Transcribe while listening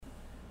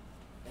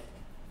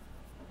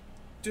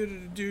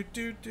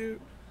Do.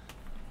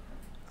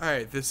 All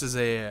right, this is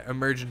a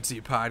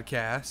emergency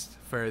podcast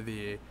for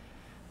the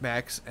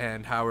Max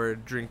and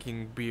Howard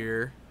Drinking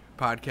Beer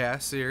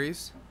podcast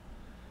series,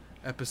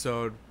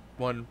 episode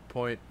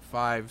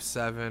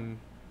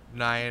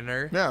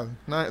 1.579er. Yeah,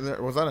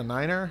 was that a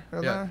niner?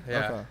 Yeah.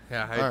 Okay.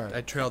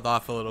 I trailed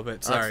off a little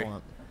bit. Sorry.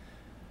 Excellent.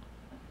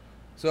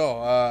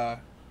 So,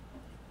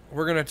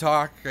 we're gonna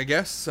talk. I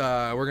guess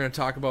we're gonna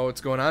talk about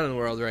what's going on in the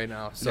world right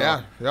now. So,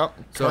 Yeah. Yep.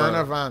 So, Current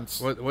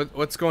events.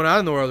 What's going on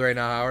in the world right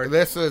now, Howard?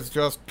 This is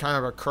just kind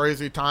of a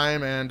crazy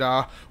time, and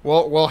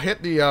we'll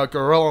hit the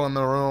gorilla in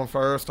the room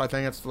first. I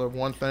think it's the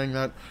one thing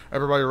that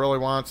everybody really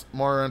wants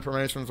more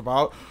information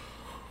about.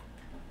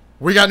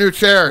 We got new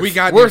chairs.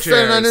 We're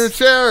sitting on new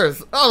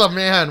chairs. Oh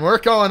man, we're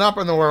going up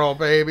in the world,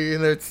 baby.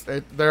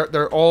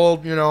 They're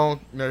old,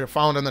 they're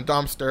found in the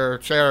dumpster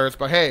chairs.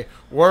 But hey,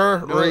 we're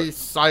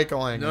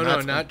recycling.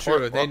 No, not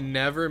true. They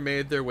never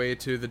made their way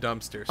to the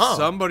dumpster. Oh.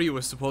 Somebody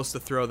was supposed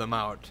to throw them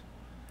out,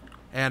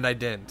 and I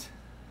didn't.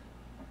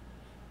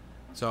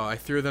 So I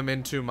threw them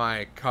into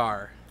my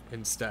car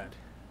instead.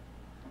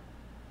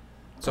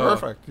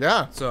 Perfect.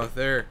 Yeah. So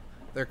they're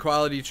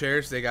quality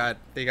chairs. They got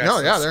they're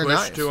squish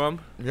nice to them.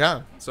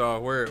 Yeah. So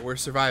we're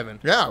surviving.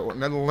 Yeah,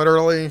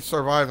 literally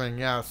surviving.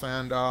 Yes,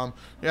 and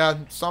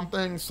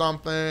something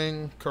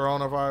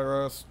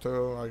coronavirus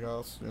too. I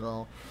guess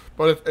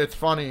but it's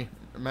funny,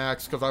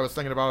 Max, because I was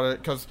thinking about it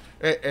because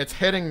it's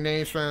hitting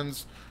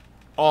nations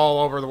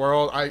all over the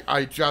world.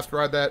 I just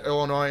read that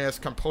Illinois is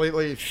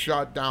completely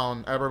shut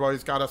down.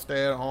 Everybody's got to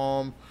stay at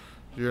home.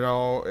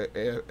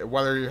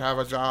 Whether you have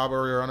a job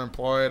or you're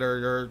unemployed or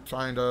you're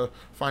trying to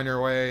find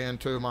your way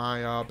into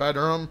my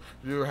bedroom,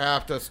 you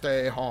have to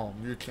stay home.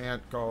 You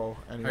can't go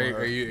anywhere.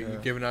 Are you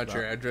giving out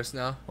your address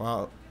now?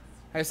 Well,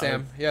 hi,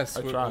 Sam. Yes,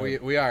 we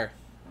are.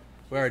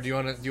 Do you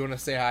want to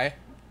say hi?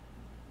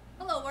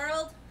 Hello,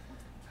 world.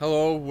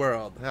 Hello,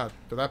 world. Yeah.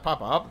 Did that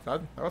pop up?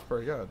 That was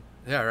pretty good.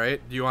 Yeah.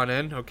 Right. Do you want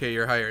in? Okay,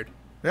 you're hired.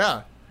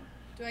 Yeah.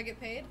 Do I get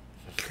paid?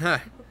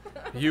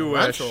 You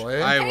wish.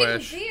 Eventually. I Hey,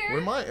 wish. dear. We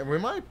might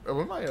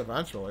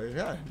eventually.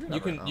 Yeah.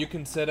 You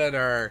can sit at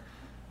our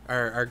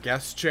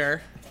guest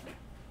chair,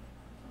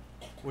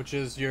 which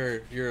is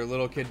your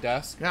little kid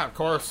desk. Yeah, of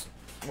course.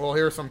 We'll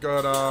hear some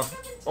good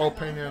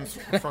opinions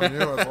from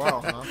you as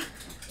well, huh?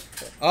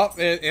 Oh,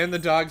 and the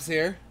dog's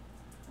here.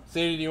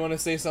 Sadie, do you want to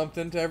say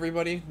something to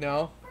everybody?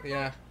 No?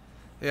 Yeah.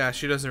 Yeah,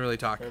 she doesn't really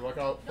talk. Hey, look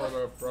out for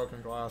the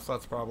broken glass.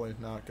 That's probably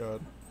not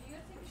good. You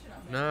gotta take your shit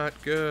off.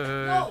 Not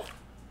good. No.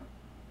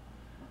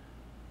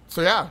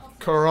 So yeah,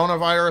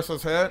 coronavirus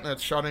has hit and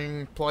it's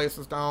shutting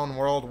places down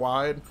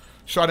worldwide,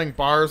 shutting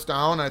bars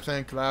down. I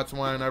think that's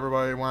when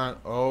everybody went,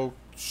 oh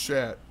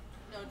shit.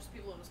 No, just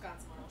people in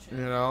Wisconsin want shit.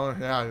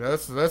 Yeah,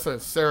 this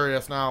is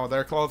serious now.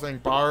 They're closing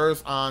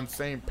bars on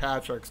St.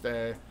 Patrick's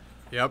Day.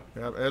 Yep.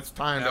 It's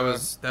time That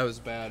was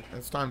bad.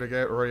 It's time to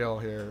get real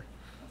here.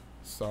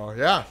 So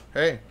yeah,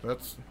 hey,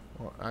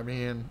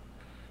 me and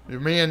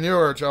you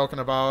are joking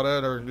about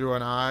it, or you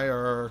and I,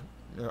 or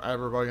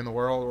everybody in the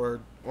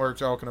world we're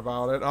joking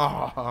about it.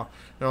 Oh,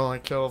 it only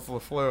kills the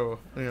flu.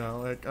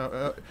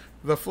 The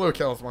flu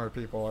kills more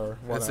people, or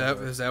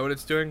whatever. Is that what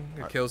it's doing?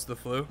 It kills the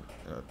flu?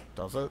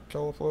 Does it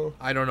kill the flu?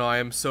 I don't know. I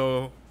am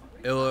so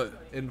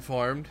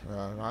ill-informed.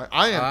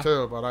 I am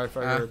too, but I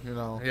figured,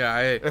 Yeah,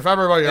 if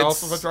everybody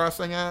else is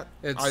addressing it,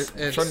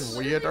 shouldn't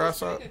we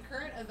address Doing it? a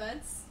current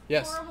events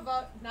Yes. forum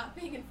about not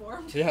being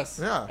informed. Yes.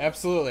 Yeah.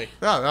 Absolutely.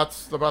 Yeah,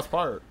 that's the best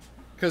part.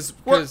 Because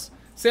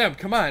Sam,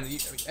 come on.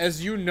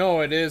 As you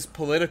know, it is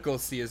political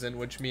season,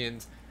 which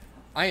means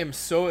I am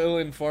so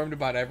ill-informed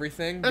about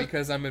everything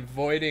because I'm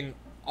avoiding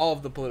all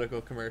of the political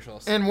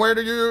commercials. And where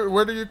do you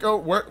go?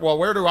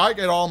 Where do I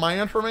get all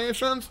my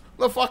information?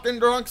 The fucking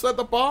drunks at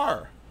the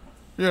bar.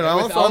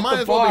 Without so it might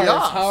the as well be bars,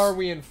 us. how are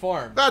we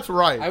informed? That's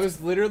right. I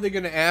was literally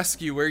going to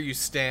ask you where you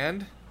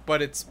stand,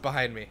 but it's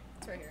behind me.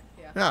 It's right here.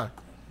 Yeah. Yeah,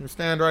 you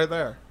stand right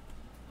there.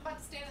 I'm about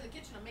to stand in the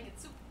kitchen. I'm making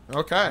soup.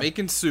 Okay.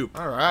 Making soup.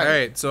 All right. All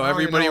right, so Now you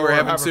everybody, know we're what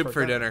having we're soup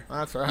for dinner.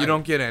 That's right. You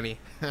don't get any.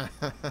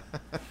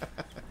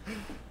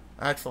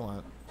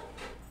 Excellent.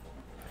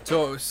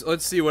 So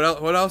let's see,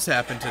 what else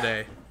happened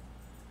today?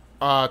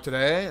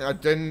 Today,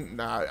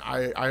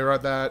 I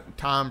read that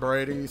Tom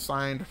Brady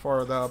signed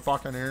for the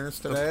Buccaneers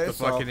today. The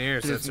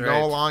Buccaneers, so that's he's right.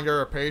 no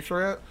longer a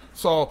Patriot.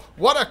 So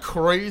what a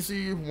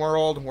crazy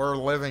world we're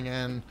living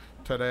in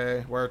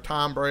today, where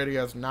Tom Brady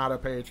is not a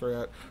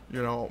Patriot.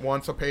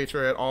 Once a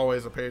Patriot,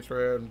 always a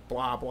Patriot, and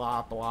blah,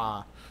 blah,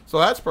 blah. So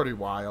that's pretty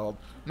wild.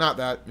 Not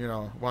that,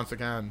 once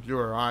again, you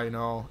or I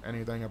know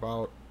anything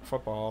about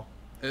football.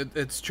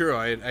 It's true.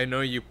 I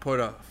know you put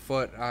a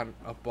foot on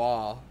a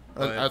ball.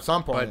 At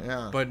some point,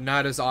 yeah. But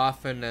not as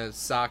often as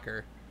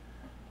soccer.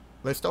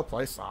 They still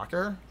play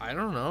soccer? I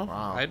don't know.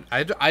 Wow.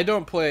 I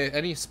don't play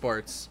any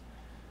sports.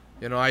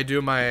 I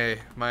do my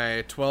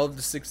 12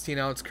 to 16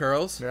 ounce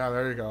curls. Yeah,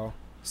 there you go.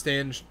 Stay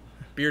in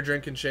beer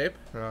drinking shape.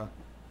 Yeah.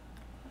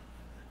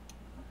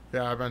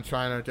 Yeah, I've been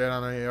trying to get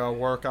on a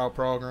workout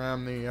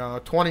program,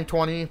 the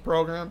 2020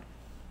 program.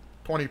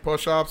 20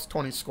 push-ups,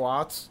 20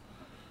 squats.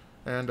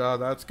 And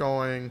that's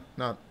going,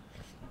 not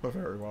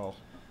very well.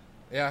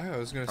 Yeah, I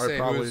was gonna I say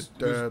probably who's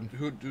did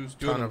doing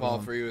ton them of all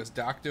them. for you? Is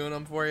Doc doing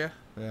them for you?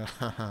 Yeah,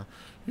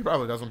 he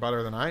probably does them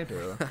better than I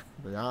do. To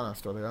be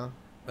honest with you.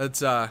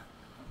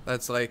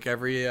 That's like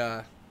every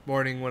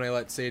morning when I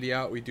let Sadie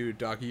out, we do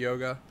doggy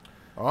yoga,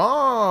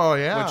 Oh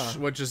yeah.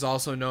 which is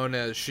also known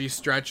as she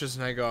stretches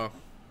and I go,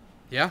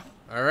 yeah,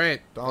 all right,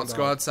 Down let's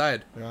go dog.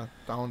 outside. Yeah,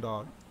 down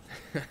dog.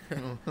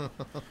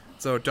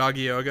 So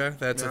doggy yoga,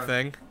 that's Yeah. a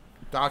thing.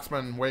 Doc's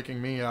been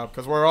waking me up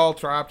because we're all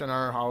trapped in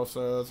our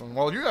houses, and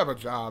well, you have a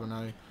job, and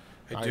I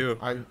do.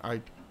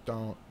 I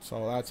don't,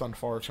 so that's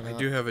unfortunate. I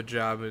do have a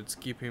job. It's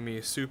keeping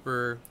me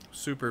super,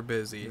 super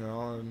busy. You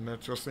know, and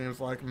it just seems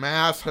like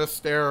mass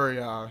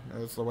hysteria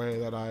is the way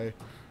that I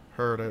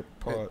heard it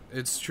put.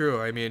 It's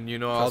true. I mean,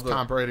 all Because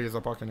Tom Brady is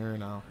a Buccaneer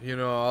now.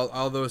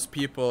 all those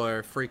people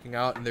are freaking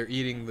out and they're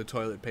eating the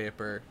toilet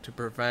paper to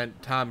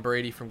prevent Tom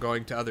Brady from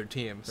going to other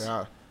teams.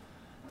 Yeah.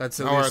 That's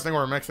at No, I least think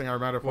we're mixing our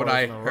metaphors what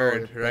I in a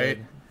heard, really right?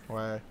 big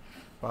way.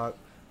 But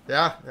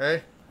yeah,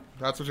 hey,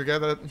 that's what you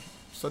get at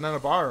sitting at a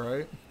bar,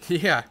 right?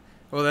 yeah.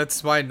 Well,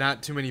 that's why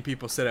not too many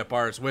people sit at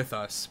bars with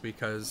us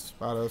because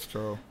That is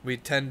true. we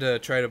tend to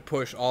try to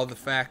push all the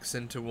facts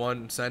into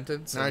one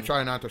sentence. And I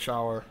try not to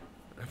shower.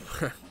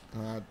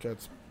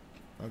 Gets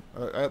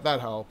that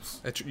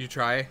helps. You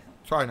try.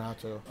 Try not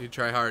to. You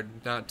try hard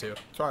not to.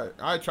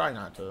 I try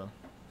not to.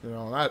 You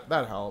know,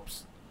 that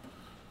helps.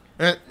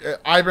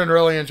 I've been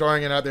really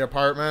enjoying it at the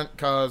apartment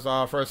because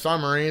for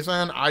some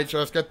reason I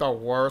just get the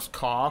worst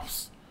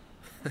coughs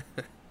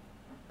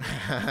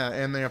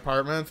in the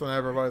apartments, and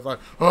everybody's like,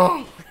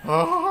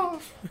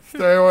 "Oh,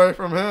 stay away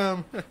from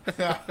him."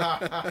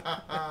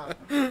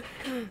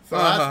 So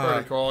that's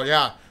pretty cool.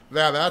 Yeah,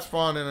 that's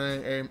fun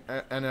in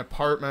an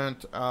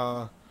apartment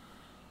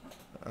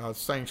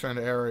sanctioned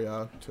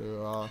area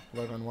to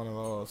live in one of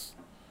those.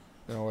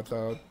 You know, with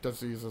the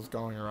diseases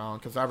going around,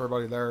 because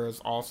everybody there is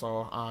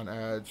also on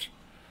edge.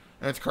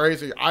 And it's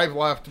crazy. I've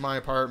left my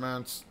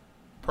apartments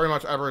pretty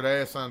much every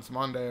day since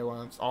Monday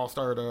when it's all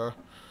started to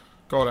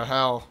go to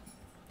hell.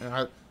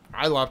 And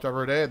I left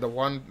every day. The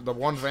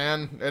one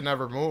van, it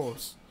never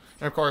moves.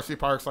 And of course, he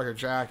parks like a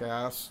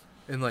jackass.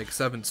 In like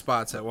 7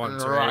 spots at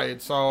once, right?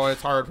 Right, so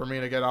it's hard for me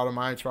to get out of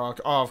my truck,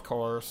 of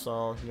course.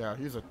 So, yeah,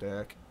 he's a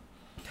dick.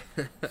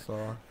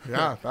 So,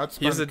 yeah, that's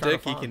He's a been kinda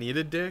dick. He fun. can eat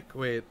a dick.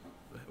 Wait,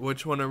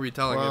 which one are we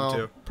telling Well, him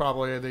to?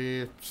 probably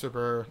the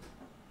super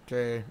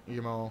gay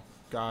emo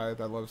guy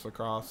that lives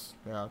across.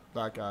 Yeah,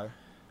 that guy.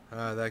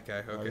 That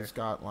guy. Okay. He's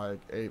got like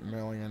 8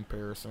 million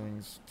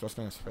piercings just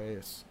in his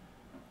face.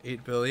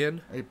 8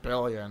 billion. 8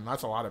 billion.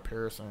 That's a lot of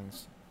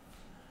piercings.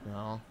 You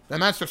know,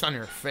 and that's just on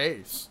your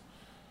face.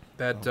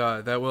 That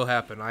will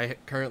happen. I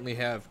currently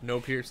have no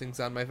piercings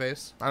on my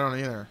face. I don't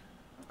either.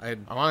 I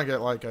want to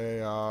get like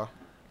a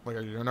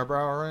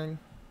unibrow ring.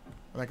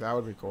 I think that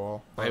would be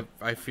cool. But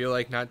I feel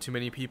like not too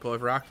many people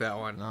have rocked that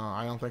one. no,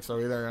 I don't think so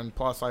either. And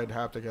plus, I'd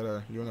have to get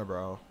a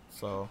unibrow,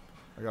 so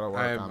I gotta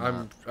work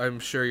on that. I'm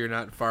sure you're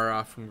not far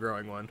off from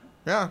growing one.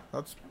 Yeah,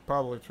 that's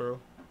probably true.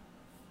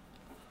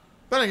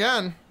 Then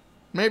again,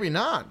 maybe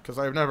not, because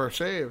I've never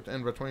shaved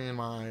in between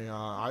my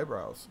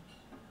eyebrows.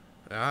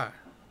 Ah.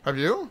 Have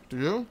you? Do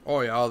you?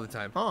 Oh yeah, all the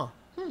time. Oh,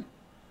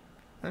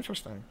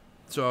 interesting.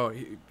 So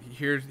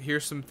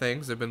here's some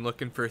things. I've been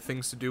looking for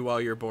things to do while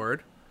you're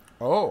bored.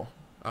 Oh,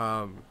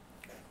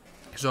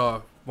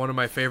 So one of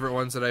my favorite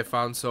ones that I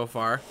found so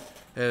far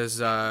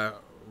is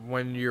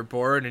when you're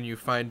bored and you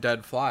find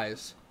dead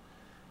flies,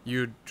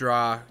 you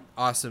draw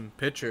awesome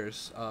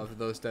pictures of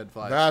those dead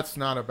flies. that's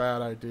not a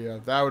bad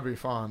idea. That would be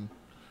fun.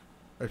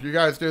 If you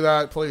guys do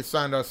that, please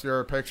send us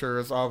your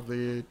pictures of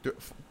the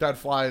dead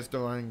flies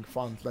doing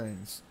fun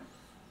things.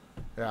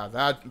 Yeah,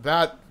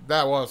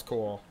 that was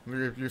cool.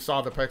 You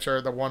saw the picture.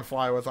 The one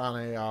fly was on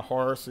a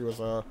horse. He was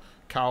a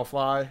cow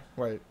fly.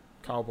 Wait,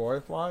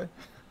 cowboy fly?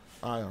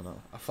 I don't know.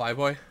 A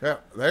flyboy? Yeah,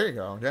 there you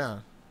go. Yeah.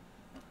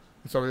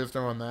 So he was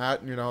doing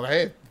that. You know,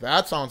 hey,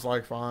 that sounds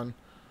like fun.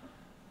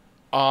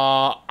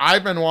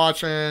 I've been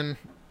watching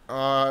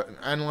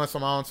endless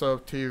amounts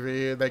of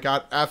TV. They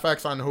got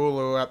FX on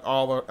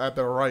Hulu at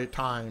the right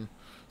time.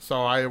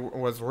 So I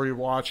was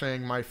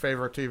rewatching my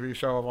favorite TV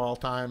show of all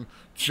time,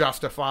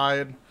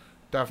 Justified.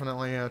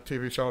 Definitely a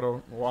TV show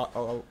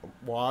to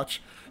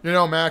watch. You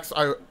know, Max,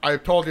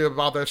 I've told you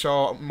about this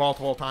show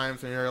multiple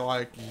times, and you're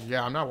like,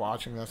 yeah, I'm not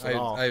watching this at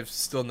all. I've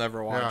still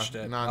never watched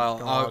it. not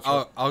gonna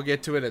watch it. I'll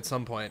get to it at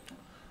some point.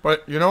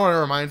 But you know what it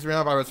reminds me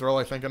of? I was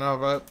really thinking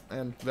of it,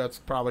 and that's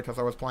probably because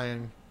I was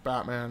playing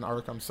Batman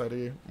Arkham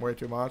City way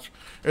too much.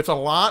 It's a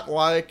lot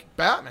like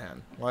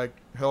Batman, like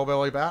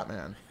Hillbilly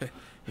Batman.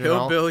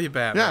 Hillbilly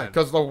Batman. Yeah,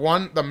 because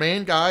the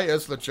main guy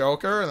is the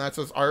Joker, and that's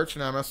his arch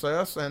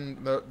nemesis,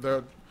 and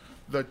the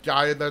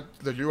guy the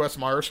U.S.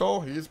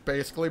 Marshal, he's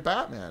basically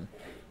Batman.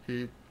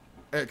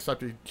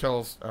 Except he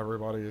kills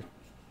everybody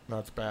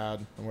that's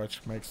bad,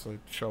 which makes the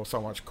show so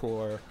much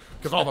cooler,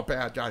 because all the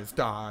bad guys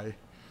die.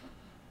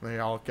 They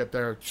all get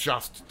their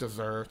just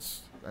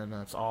desserts, and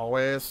it's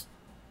always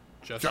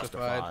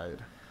justified.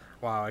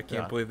 Wow, I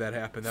can't Yeah. believe that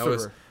happened. That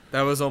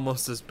Super. was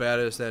almost as bad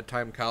as that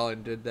time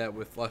Colin did that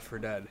with Left 4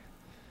 Dead.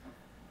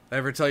 I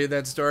ever tell you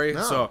that story?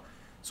 No.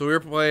 So we were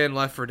playing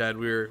Left 4 Dead.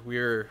 We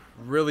were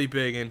really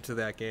big into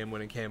that game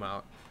when it came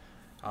out.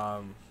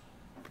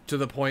 To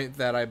the point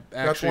that I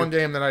actually That's one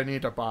game that I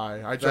need to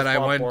buy. I just that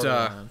bought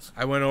Borderlands.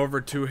 I went over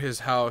to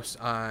his house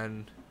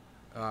on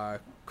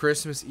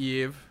Christmas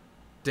Eve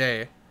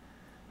day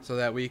so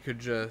that we could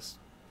just,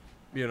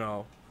 you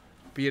know,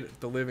 beat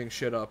the living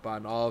shit up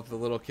on all of the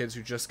little kids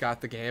who just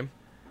got the game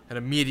and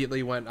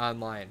immediately went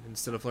online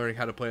instead of learning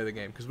how to play the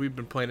game because we've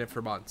been playing it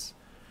for months.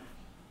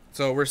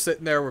 So we're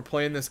sitting there, we're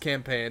playing this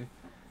campaign,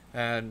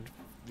 and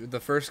the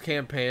first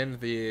campaign,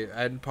 the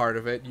end part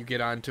of it, you get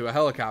onto a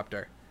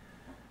helicopter.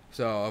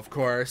 So, of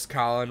course,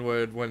 Colin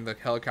would, when the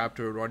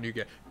helicopter would run, you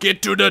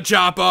get to the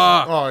chopper!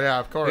 Oh, yeah,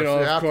 of course. You know,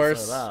 You have to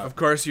say that. of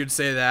course you'd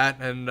say that,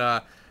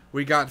 and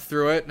we got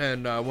through it,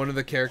 and one of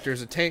the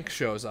characters, a tank,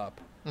 shows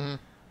up. Mhm.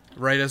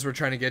 Right as we're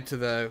trying to get to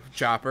the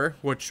chopper,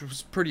 which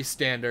was pretty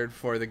standard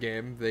for the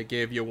game. They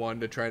gave you one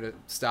to try to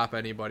stop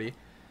anybody.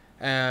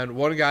 And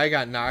one guy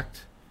got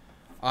knocked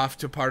off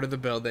to part of the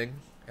building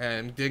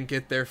and didn't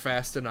get there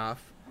fast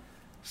enough.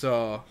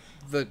 So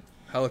the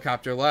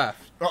helicopter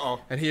left. Uh-oh.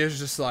 And he was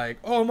just like,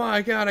 oh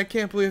my god, I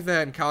can't believe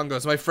that. And Colin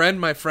goes, my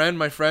friend,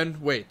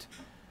 wait.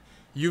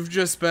 You've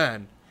just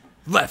been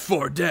Left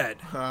 4 Dead.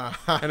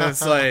 And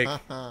it's like,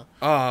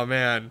 oh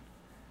man.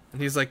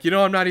 And he's like,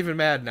 I'm not even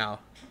mad now.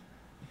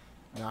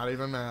 Not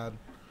even mad.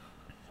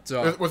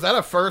 So Was that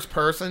a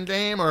first-person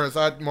game, or is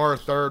that more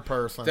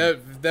third-person?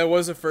 that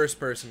was a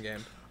first-person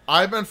game.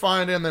 I've been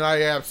finding that I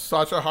have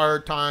such a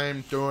hard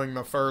time doing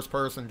the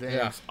first-person games.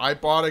 Yeah. I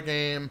bought a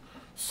game,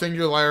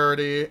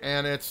 Singularity,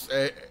 and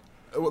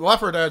Left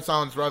 4 Dead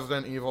sounds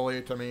Resident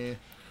Evil-y to me,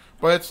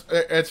 but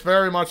it's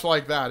very much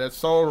like that. It's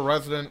so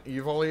Resident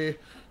Evil-y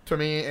to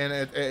me, and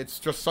it's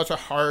just such a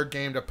hard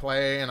game to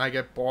play, and I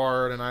get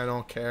bored, and I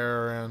don't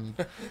care, and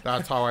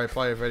that's how I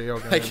play video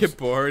games. I get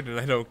bored and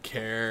I don't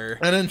care.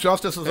 And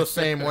Injustice is the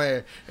same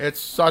way.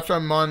 It's such a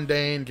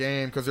mundane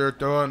game because you're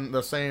doing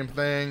the same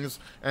things,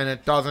 and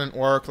it doesn't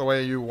work the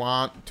way you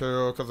want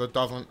to because it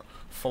doesn't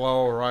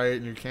flow right,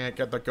 and you can't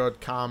get the good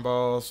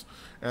combos.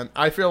 And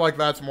I feel like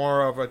that's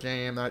more of a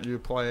game that you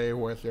play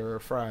with your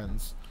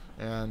friends,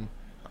 and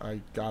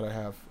I gotta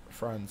have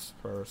friends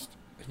first.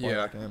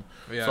 Yeah.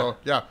 Yeah. So,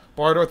 yeah,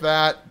 bored with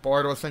that,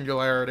 bored with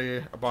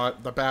Singularity,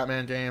 but the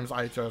Batman games,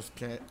 I just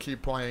can't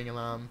keep playing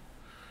them.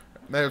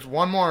 There's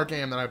one more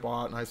game that I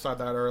bought, and I said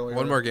that earlier.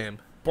 One more game.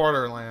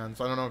 Borderlands.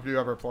 I don't know if you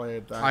ever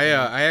played that. I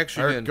I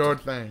actually heard didn't.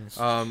 good things.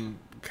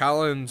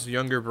 Colin's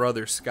younger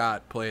brother,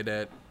 Scott, played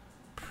it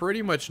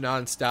pretty much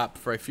nonstop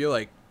for, I feel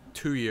like,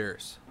 2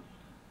 years.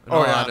 In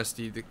all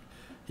honesty,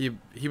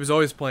 he was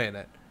always playing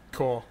it.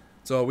 Cool.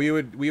 So we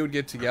would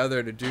get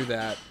together to do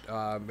that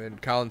in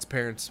Colin's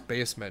parents'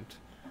 basement,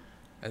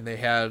 and they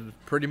had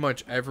pretty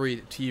much every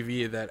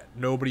TV that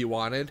nobody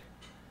wanted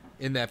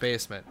in that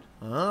basement.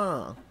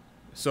 Ah.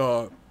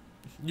 So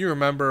you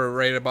remember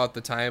right about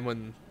the time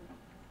when,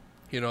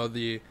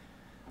 the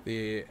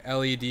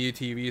LED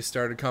TVs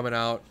started coming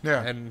out,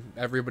 Yeah. and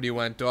everybody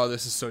went, oh,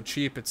 this is so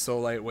cheap, it's so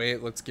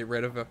lightweight, let's get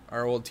rid of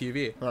our old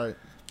TV. Right.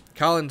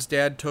 Colin's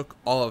dad took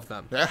all of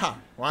them. Yeah.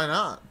 Why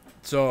not?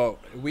 So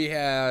we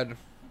had...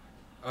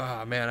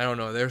 Oh, man, I don't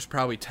know. There's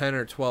probably 10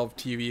 or 12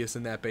 TVs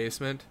in that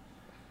basement.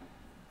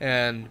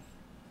 And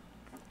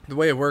the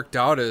way it worked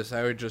out is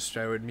I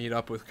would meet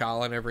up with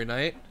Colin every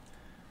night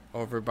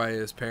over by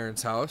his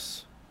parents'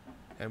 house.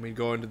 And we'd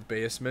go into the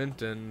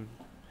basement and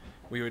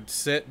we would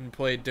sit and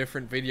play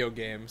different video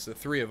games, the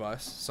three of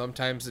us,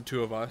 sometimes the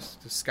two of us,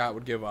 because Scott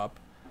would give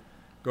up,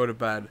 go to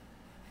bed.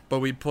 But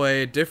we'd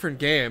play different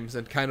games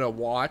and kind of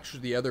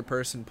watch the other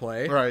person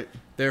play. Right.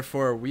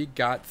 Therefore, we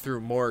got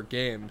through more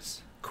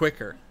games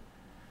quicker.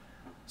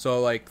 So,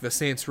 like, the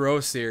Saints Row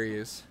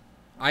series,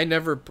 I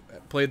never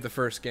played the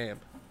first game.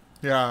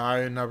 Yeah,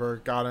 I never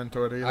got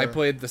into it either. I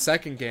played the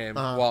second game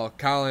while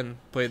Colin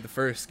played the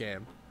first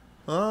game.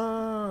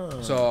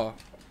 Oh. So,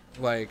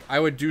 like,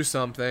 I would do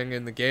something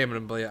in the game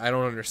and I'd be like, I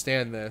don't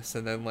understand this.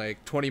 And then,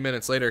 like, 20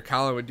 minutes later,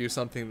 Colin would do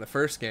something in the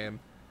first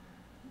game.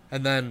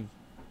 And then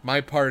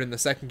my part in the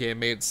second game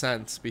made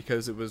sense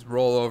because it was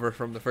rollover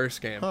from the first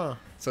game. Huh.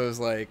 So it was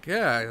like,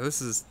 yeah,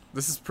 this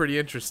is pretty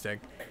interesting.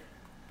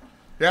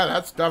 Yeah,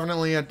 that's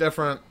definitely a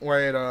different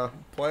way to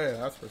play,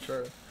 that's for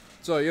sure.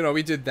 So,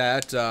 we did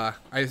that.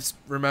 I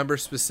remember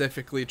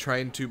specifically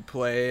trying to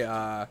play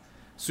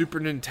Super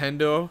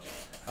Nintendo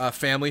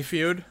Family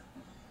Feud,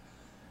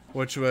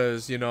 which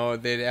was,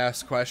 they'd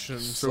ask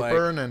questions like...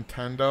 Super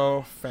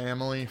Nintendo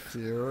Family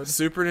Feud?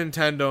 Super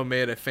Nintendo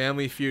made a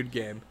Family Feud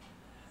game,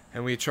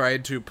 and we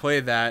tried to play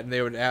that, and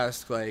they would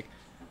ask, like,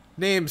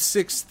 name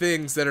 6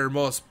 things that are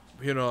most,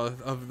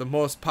 of the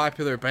most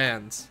popular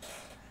bands.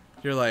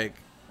 You're like...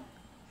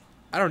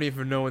 I don't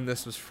even know when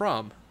this was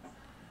from,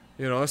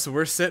 so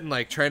we're sitting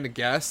like trying to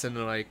guess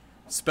and like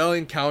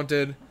spelling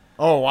counted.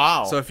 Oh,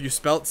 wow. So if you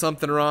spelt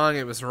something wrong,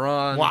 it was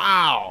wrong.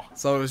 Wow.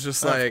 So it was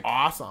just That's like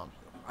awesome.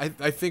 I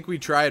think we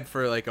tried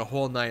for like a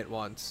whole night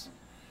once.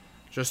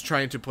 just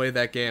trying to play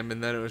that game,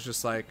 and then it was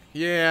just like,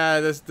 yeah,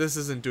 this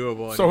isn't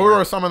doable So who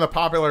anymore. are some of the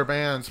popular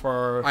bands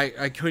for?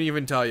 I couldn't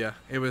even tell you.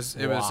 It was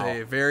Wow.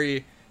 a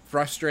very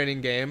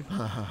frustrating game.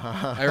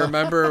 I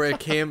remember it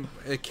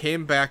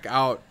came back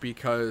out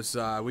because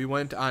we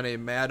went on a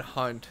mad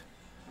hunt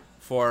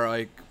for,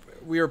 like,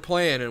 we were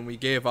playing and we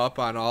gave up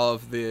on all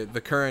of the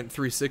current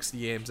 360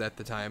 games at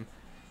the time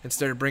and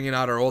started bringing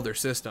out our older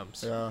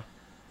systems. Yeah.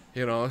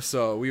 You know,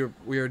 so we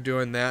were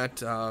doing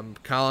that.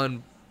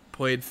 Colin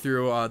played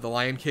through the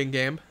Lion King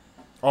game,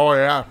 Oh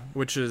yeah.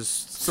 which is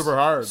Super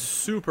hard.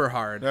 super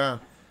hard. Yeah.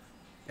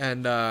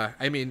 And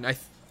I mean,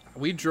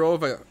 we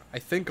drove I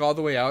think all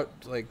the way out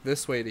like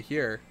this way to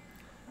here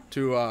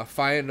to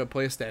find a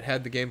place that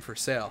had the game for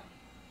sale.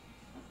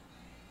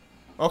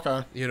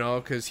 Okay. You know,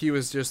 because he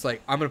was just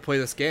like, I'm gonna play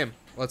this game.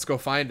 Let's go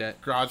find it.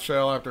 Garage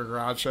sale after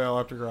garage sale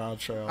after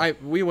garage sale.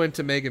 We went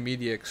to Mega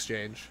Media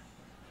Exchange.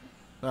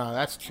 No,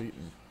 that's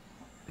cheating.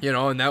 You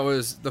know, and that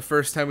was the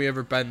first time we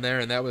ever been there,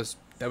 and that was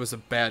a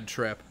bad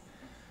trip.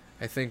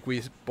 I think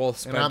we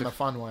both And not in spent the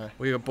fun way.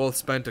 we both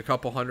spent a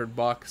couple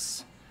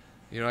 $100.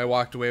 You know, I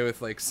walked away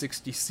with like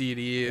 60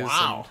 CDs.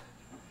 Wow. And,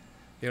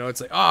 you know,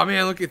 it's like, oh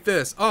man, look at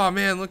this. Oh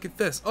man, look at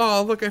this.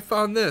 Oh, look, I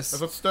found this.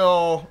 Is it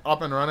still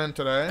up and running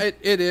today?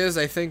 It is.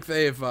 I think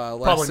they've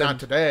Probably lessened. not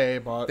today,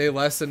 but They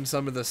lessened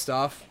some of the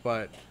stuff,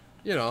 but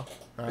you know,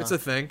 Yeah. it's a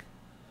thing.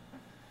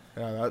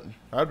 yeah,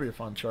 that'd be a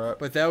fun trip.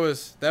 But that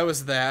was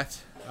that.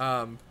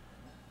 I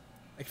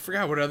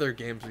forgot what other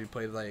games we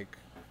played. Like,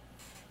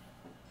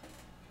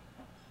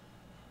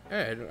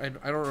 yeah,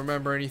 I don't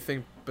remember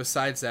anything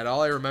besides that.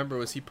 All I remember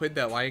was he played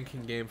that Lion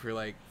King game for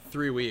like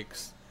 3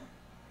 weeks.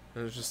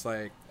 And it was just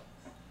like,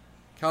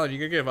 Colin, you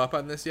gonna give up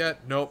on this yet?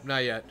 Nope,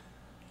 not yet.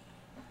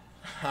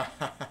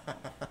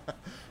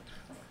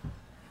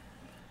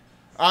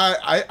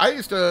 I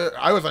used to.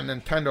 I was a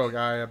Nintendo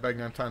guy, a big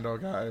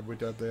Nintendo guy. We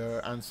did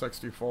the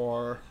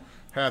N64,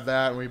 had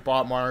that, and we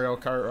bought Mario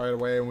Kart right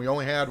away. And we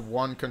only had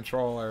one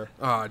controller,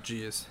 Oh,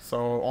 jeez.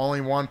 so only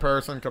one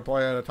person could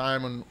play at a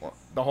time. And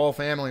the whole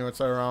family would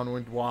sit around and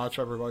we'd watch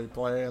everybody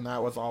play, and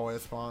that was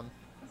always fun.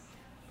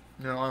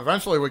 You know,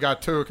 eventually we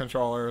got 2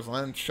 controllers, and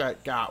then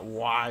shit got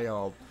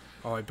wild.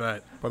 Oh, I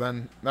bet. But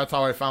then that's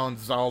how I found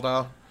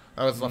Zelda.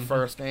 That was the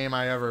first game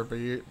I ever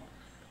beat.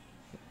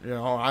 You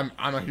know, I'm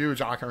a huge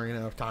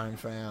Ocarina of Time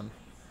fan.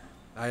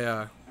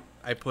 I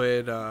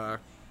played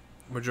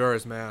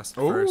Majora's Mask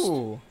first.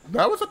 Ooh,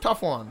 that was a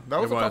tough one. That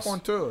was It a tough was. one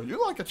too.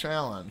 You like a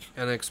challenge.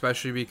 And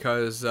especially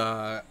because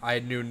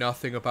I knew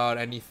nothing about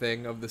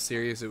anything of the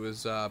series. It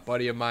was a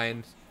buddy of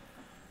mine.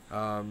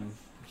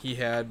 He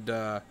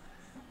had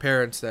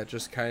parents that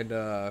just kind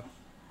of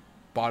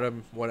bought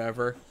him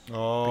whatever,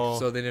 Oh,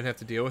 so they didn't have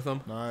to deal with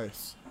them.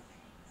 nice.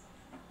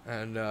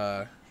 And,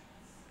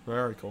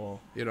 Very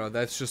cool. you know,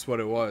 that's just what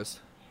it was.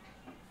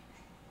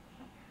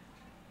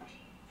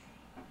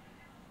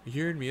 You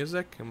hearing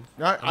music?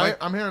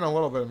 I'm hearing a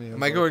little bit of music.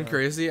 Am I going yeah.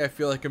 crazy? I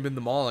feel like I'm in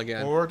the mall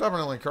again. Well, we're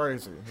definitely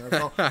crazy.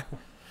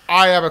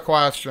 I have a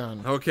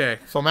question. Okay.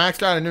 So Max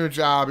got a new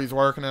job. He's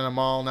working in a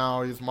mall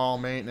now. He's mall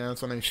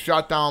maintenance, and they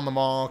shut down the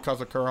mall because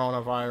of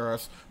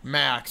coronavirus.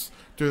 Max,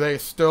 do they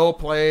still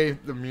play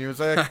the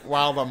music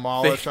while the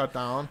mall is shut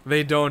down?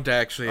 They don't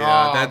actually.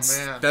 Oh, That's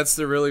man.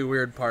 the really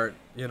weird part,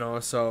 you know.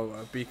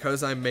 So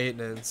because I'm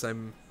maintenance,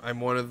 I'm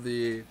one of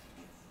the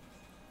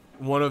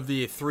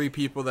 3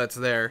 people that's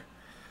there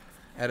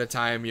at a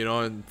time, you know,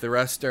 and the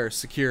rest are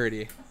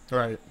security.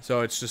 Right.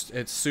 So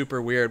it's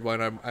super weird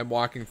when I'm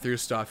walking through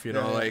stuff, you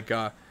know, Yeah,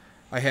 yeah. like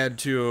I had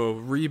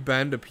to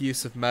rebend a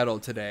piece of metal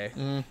today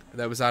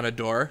that was on a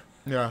door.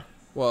 Yeah.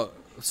 Well,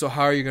 so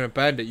how are you gonna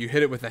bend it? You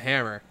hit it with a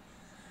hammer.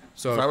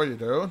 So Is that what you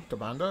do to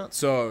bend it?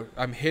 So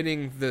I'm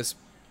hitting this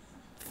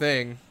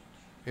thing,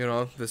 you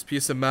know, this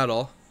piece of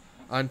metal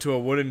onto a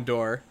wooden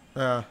door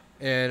Yeah.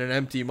 in an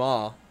empty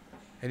mall,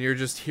 and you're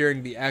just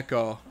hearing the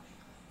echo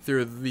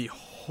through the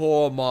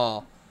whole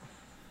mall.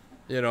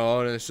 You know,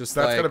 and it's just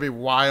That's like, gonna be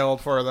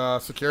wild for the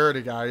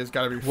security guy. He's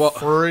gotta be Well-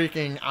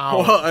 freaking out.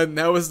 well, and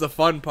that was the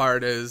fun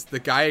part is the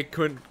guy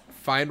couldn't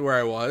find where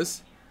I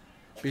was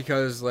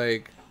because,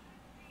 like,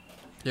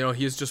 you know,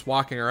 he's just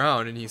walking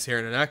around and he's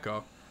hearing an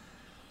echo.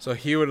 So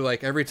he would,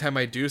 like, every time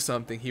I do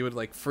something, he would,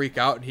 like, freak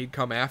out and he'd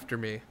come after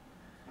me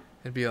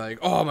and be like,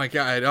 oh my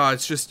God, oh,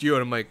 it's just you.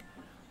 And I'm like,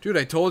 dude,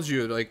 I told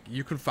you, like,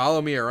 you can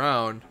follow me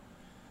around.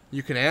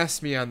 You can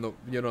ask me on the,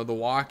 you know, the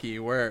walkie,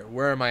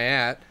 where am I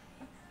at?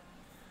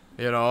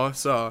 You know,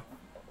 so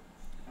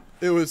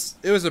it was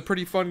a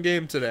pretty fun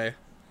game today.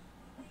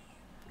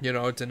 You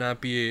know, to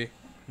not be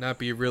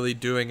really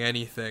doing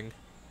anything.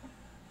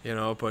 You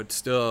know, but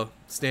still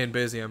staying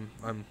busy. I'm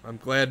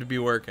glad to be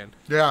working.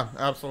 Yeah,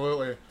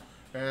 absolutely.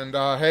 And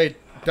hey,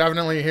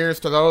 definitely here's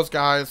to those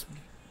guys.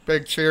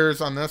 Big cheers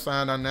on this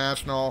end on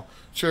National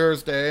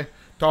Cheers Day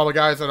to all the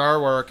guys that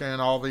are working,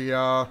 all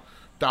the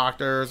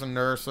doctors and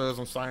nurses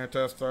and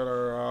scientists that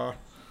are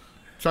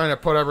trying to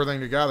put everything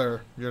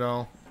together. You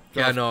know.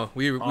 Yeah, Just no,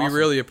 we awesome.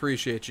 really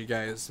appreciate you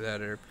guys that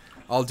are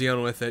all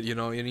dealing with it. You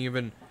know,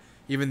 and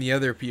even the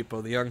other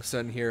people, the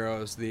unsung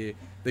heroes, the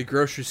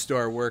grocery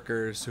store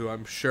workers who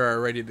I'm sure are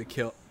ready to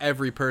kill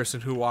every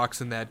person who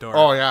walks in that door.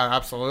 Oh yeah,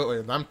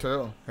 absolutely. Them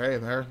too. Hey,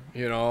 they're.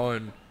 You know,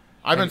 and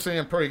I've been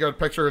seeing pretty good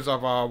pictures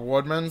of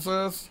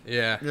Woodman's.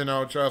 yeah. You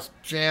know, just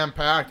jam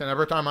packed, and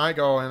every time I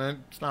go in,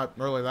 it's not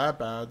really that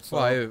bad. So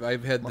Well,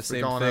 I've had the must be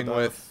same going thing at the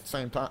with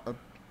same time.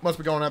 Must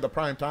be going at the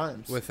prime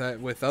times.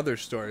 with other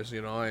stores.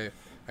 You know,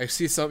 I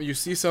see some. You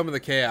see some of the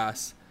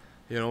chaos.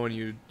 You know, when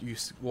you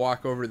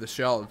walk over the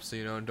shelves,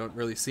 you know, and don't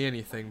really see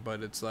anything,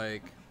 but it's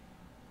like,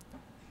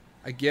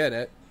 I get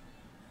it.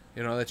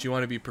 You know, that you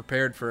want to be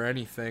prepared for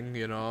anything.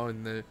 You know,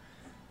 and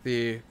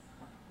the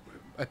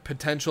a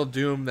potential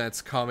doom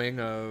that's coming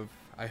of,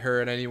 I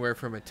heard anywhere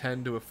from a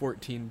 10 to a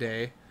 14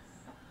 day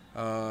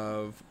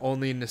of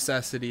only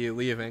necessity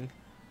leaving.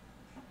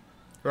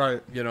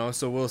 Right. You know,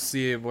 so we'll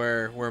see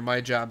where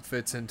my job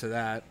fits into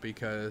that,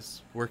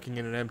 because working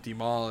in an empty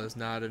mall is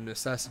not a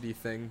necessity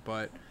thing,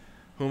 but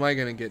who am I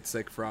going to get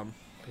sick from,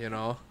 you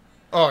know?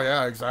 Oh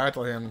yeah,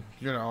 exactly. And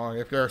you know,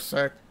 if you're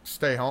sick,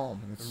 stay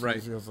home. It's Right.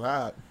 easy as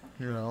that.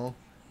 You know.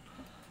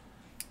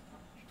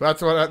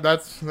 That's what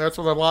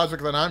the logic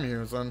that I'm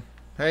using.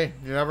 Hey,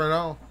 you never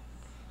know.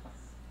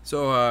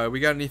 So, we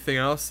got anything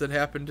else that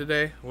happened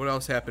today? What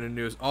else happened in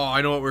news? Oh,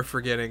 I know what we're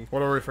forgetting.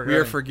 What are we forgetting? We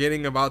are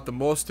forgetting about the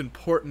most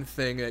important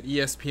thing that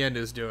ESPN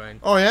is doing.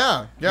 Oh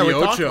yeah, The we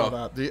talked Ocho.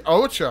 about that. The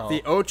Ocho.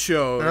 The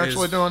Ocho They're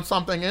actually is, doing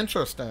something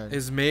interesting.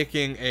 is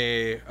making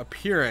a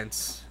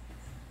appearance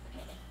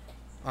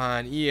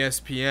on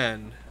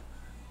ESPN.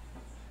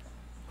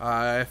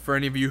 For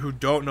any of you who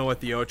don't know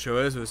what the Ocho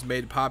is, it was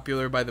made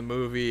popular by the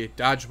movie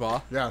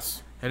Dodgeball.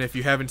 Yes. And if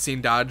you haven't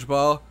seen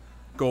Dodgeball,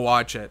 go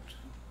watch it.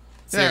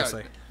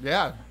 Seriously.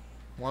 Yeah.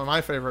 One of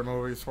my favorite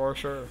movies for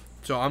sure.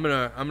 So I'm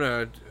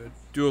gonna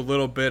do a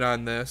little bit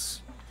on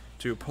this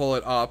to pull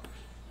it up.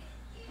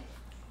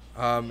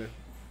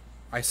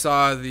 I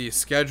saw the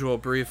schedule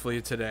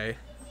briefly today.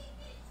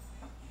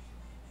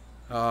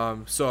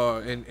 So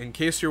in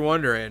case you're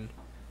wondering,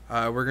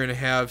 we're gonna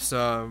have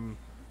some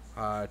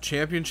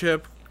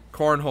championship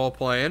cornhole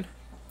playing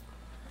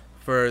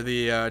for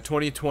the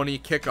 2020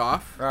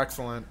 kickoff.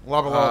 Excellent.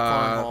 Love a little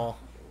cornhole.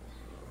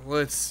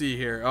 Let's see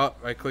here. Oh,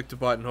 I clicked a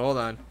button. Hold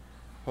on.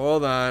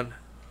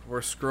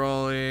 We're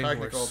scrolling.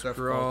 Technical We're difficulties.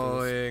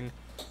 scrolling.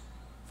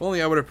 If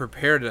only I would have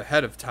prepared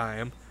ahead of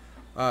time.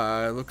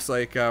 It looks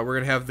like we're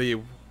going to have the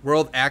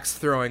World Axe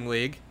Throwing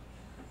League,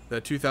 the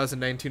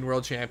 2019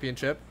 World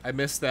Championship. I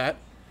missed that.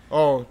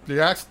 Oh,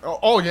 the axe.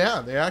 Oh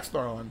yeah, the axe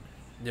throwing.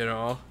 You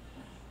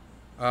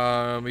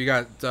know. We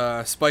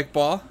got Spike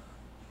Ball.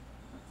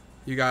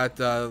 You got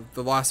the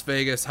Las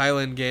Vegas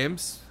Highland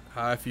Games.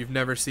 If you've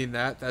never seen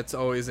that, that's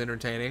always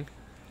entertaining.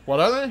 What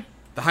are they?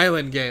 The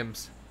Highland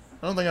Games.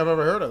 I don't think I've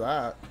ever heard of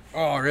that.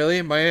 Oh,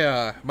 really?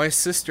 My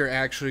sister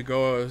actually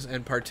goes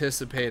and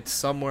participates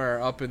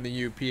somewhere up in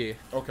the UP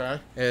Okay.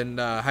 in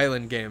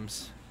Highland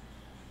Games.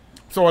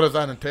 So what does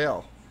that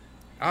entail?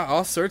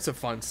 All sorts of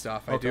fun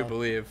stuff, I do Okay.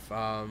 believe.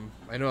 I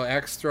know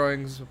axe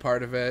throwing's a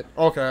part of it.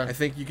 Okay. I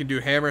think you can do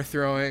hammer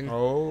throwing.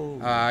 Oh.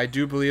 I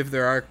do believe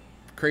there are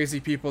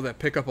crazy people that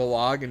pick up a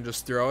log and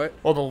just throw it.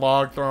 Oh, the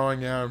log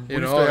throwing, yeah. We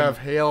You used know, to have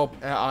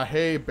a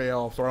hay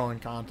bale throwing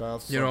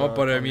contest. You know,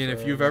 but I mean,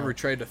 if you've ever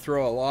tried to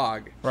throw a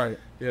log, Right.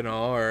 you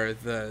know, or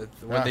when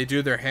Yeah. they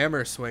do their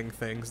hammer swing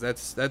things,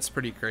 that's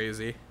pretty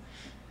crazy.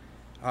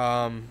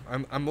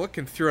 I'm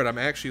looking through it. I'm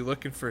actually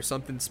looking for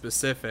something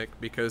specific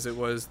because it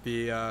was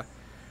the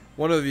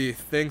one of the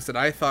things that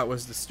I thought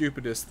was the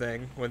stupidest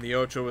thing when the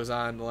Ocho was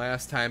on the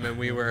last time, and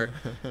we were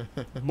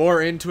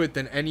more into it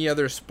than any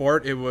other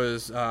sport. It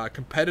was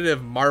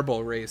competitive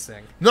marble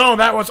racing. No,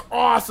 that was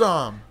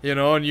awesome. You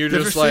know, and you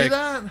Did just you see like,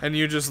 that? and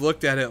you just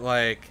looked at it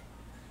like,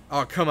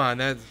 oh come on,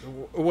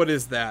 what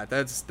is that?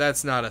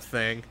 That's not a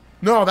thing.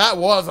 No, that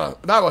was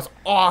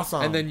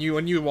awesome. And then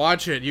when you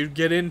watch it, you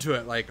get into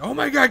it like, oh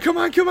my god, come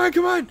on.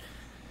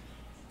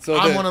 So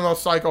I'm one of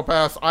those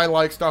psychopaths. I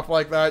like stuff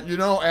like that. You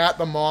know, at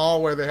the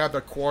mall where they have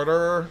the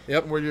quarter,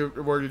 Yep. where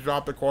you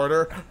drop the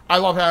quarter. I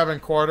love having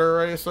quarter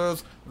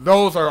races.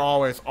 Those are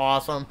always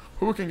awesome.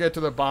 Who can get to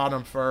the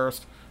bottom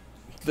first?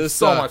 this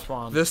so much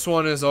fun. This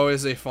one is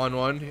always a fun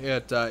one.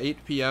 At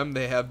 8 p.m.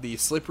 they have the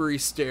Slippery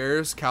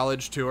Stairs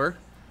College Tour.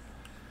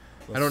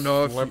 I don't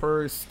know if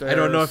Slippery stairs. I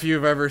don't know if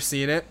you've ever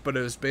seen it, but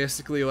it was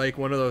basically like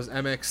one of those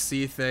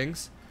MXC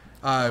things.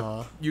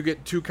 You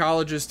get two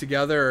colleges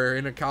together or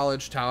in a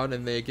college town,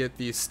 and they get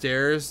these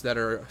stairs that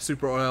are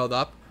super oiled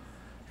up,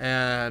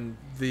 and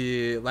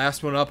the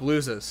last one up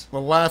loses.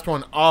 The last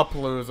one up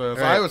loses.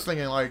 Right. I was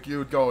thinking like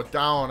you'd go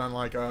down on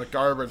like a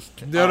garbage.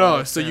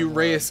 No. So you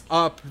race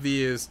up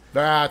these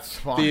That's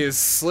fun.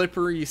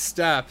 slippery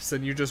steps,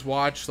 and you just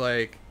watch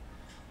like,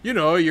 you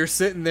know, you're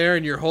sitting there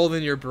and you're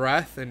holding your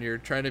breath and you're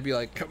trying to be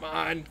like, come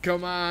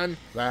on.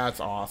 That's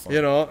awesome.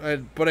 You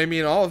know, but I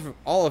mean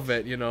all of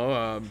it. You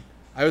know,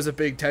 I was a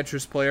big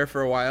Tetris player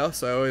for a while,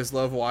 so I always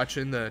love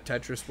watching the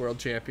Tetris World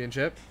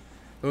Championship.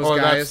 Those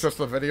that's guys, just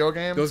a video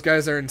game. those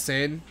guys are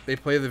insane. They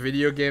play the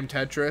video game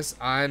Tetris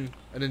on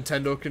a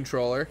Nintendo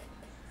controller.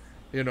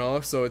 You know,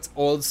 so it's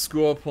old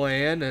school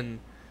playing, and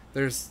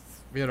There's,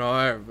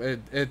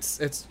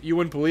 it's you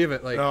wouldn't believe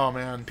it. Like, Oh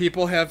man.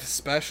 people have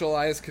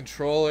specialized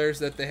controllers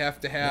that they have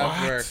to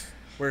have What?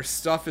 where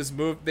stuff is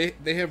moved.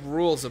 They have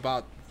rules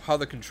about how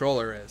the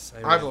controller is.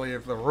 I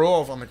believe the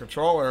rules on the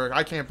controller.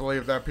 I can't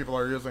believe that people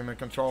are using the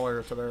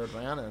controller to their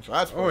advantage.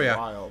 That's pretty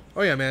wild.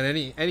 Oh yeah,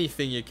 man.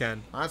 Anything you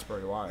can. That's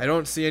pretty wild. I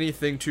don't see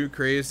anything too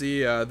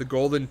crazy. The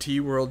Golden Tee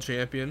World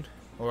Champion.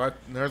 Well,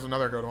 there's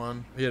another good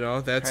one.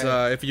 That's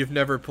Hey. if you've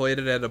never played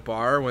it at a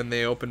bar when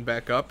they open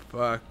back up,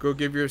 go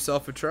give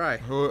yourself a try.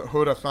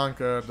 Who'd have thunk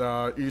that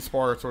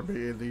esports would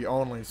be the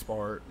only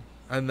sport?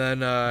 And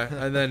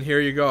then here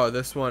you go.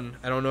 This one,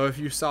 I don't know if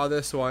you saw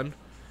this one.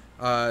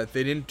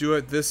 They didn't do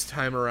it this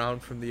time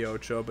around from the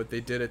Ocho, but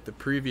they did it the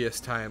previous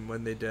time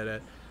when they did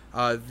it.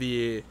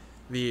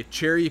 The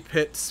Cherry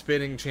Pit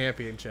Spinning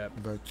Championship.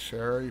 The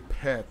Cherry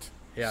Pit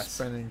Yes.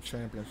 Spinning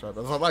Championship.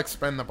 Is it like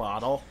spin the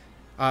bottle?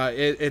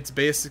 It's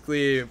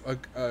basically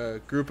a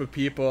group of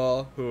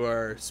people who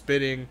are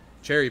spitting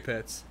cherry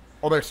pits.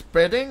 Oh, they're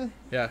spitting?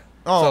 Yeah.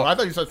 Oh, So- I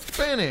thought you said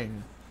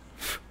spinning.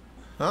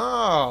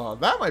 Oh,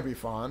 that might be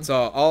fun. So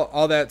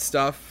all that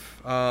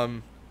stuff.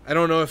 I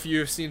don't know if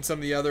you've seen some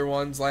of the other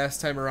ones.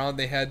 Last time around,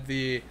 they had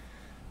the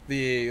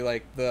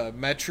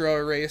metro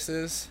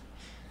races.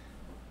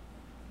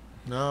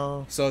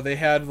 No. So they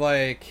had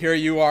like, here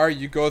you are,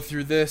 you go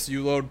through this,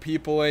 you load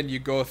people in, you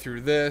go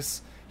through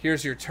this.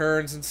 Here's your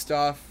turns and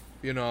stuff.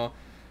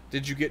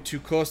 Did you get too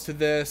close to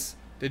this?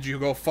 Did you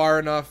go far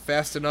enough,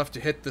 fast enough to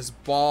hit this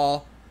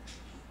ball?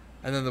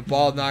 And then the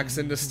ball knocks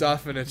into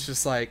stuff, and it's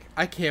just like,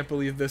 I can't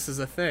believe this is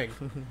a thing,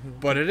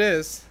 but it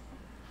is.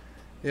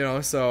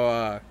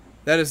 So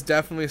that is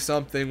definitely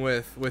something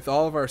with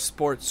all of our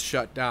sports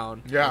shut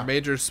down. Yeah. Our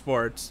major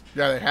sports.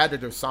 Yeah, they had to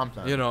do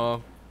something.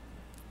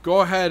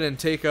 Go ahead and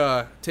take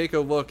a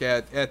look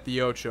at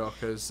the Ocho,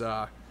 because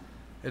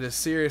it is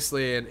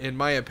seriously, in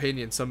my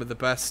opinion, some of the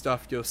best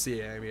stuff you'll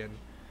see. I mean,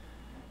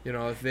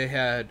 they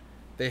had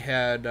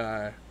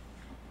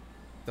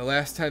the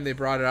last time they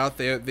brought it out,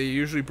 they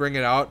usually bring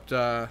it out.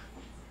 I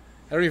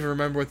don't even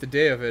remember what the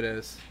day of it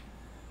is.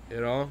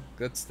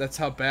 That's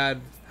how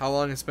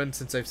long it's been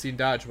since I've seen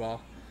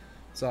dodgeball.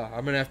 So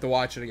I'm gonna have to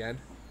watch it again,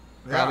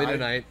 probably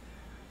tonight.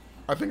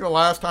 I think the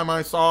last time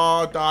I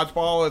saw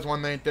dodgeball is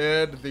when they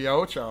did the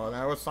Ocho, and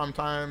that was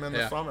sometime in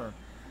the summer.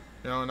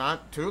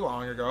 Not too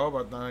long ago,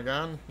 but then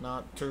again,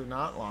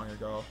 not long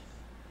ago.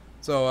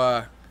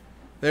 So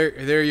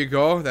there you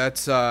go.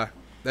 That's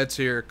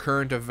your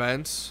current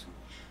events.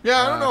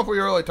 Yeah, I don't know if we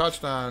really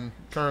touched on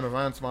current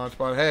events much,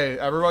 but hey,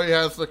 everybody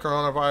has the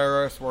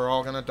coronavirus. We're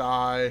all gonna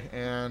die,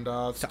 and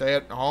stay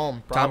at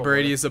home. Probably. Tom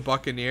Brady's a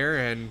Buccaneer,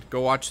 and go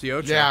watch the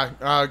Ocho.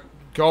 Yeah,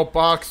 go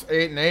Bucks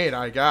 8-8,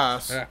 I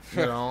guess.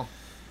 Yeah.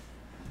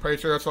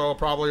 Patriots will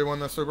probably win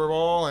the Super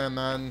Bowl, and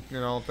then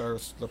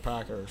there's the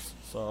Packers.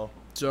 So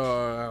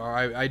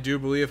I do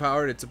believe,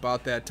 Howard, it's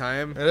about that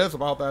time. it is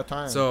about that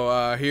time.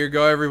 So here you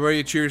go,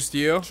 everybody. Cheers to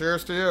you.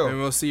 Cheers to you. And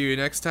we'll see you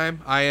next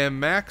time. I am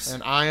Max.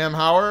 And I am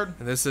Howard.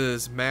 And this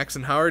is Max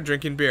and Howard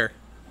drinking beer.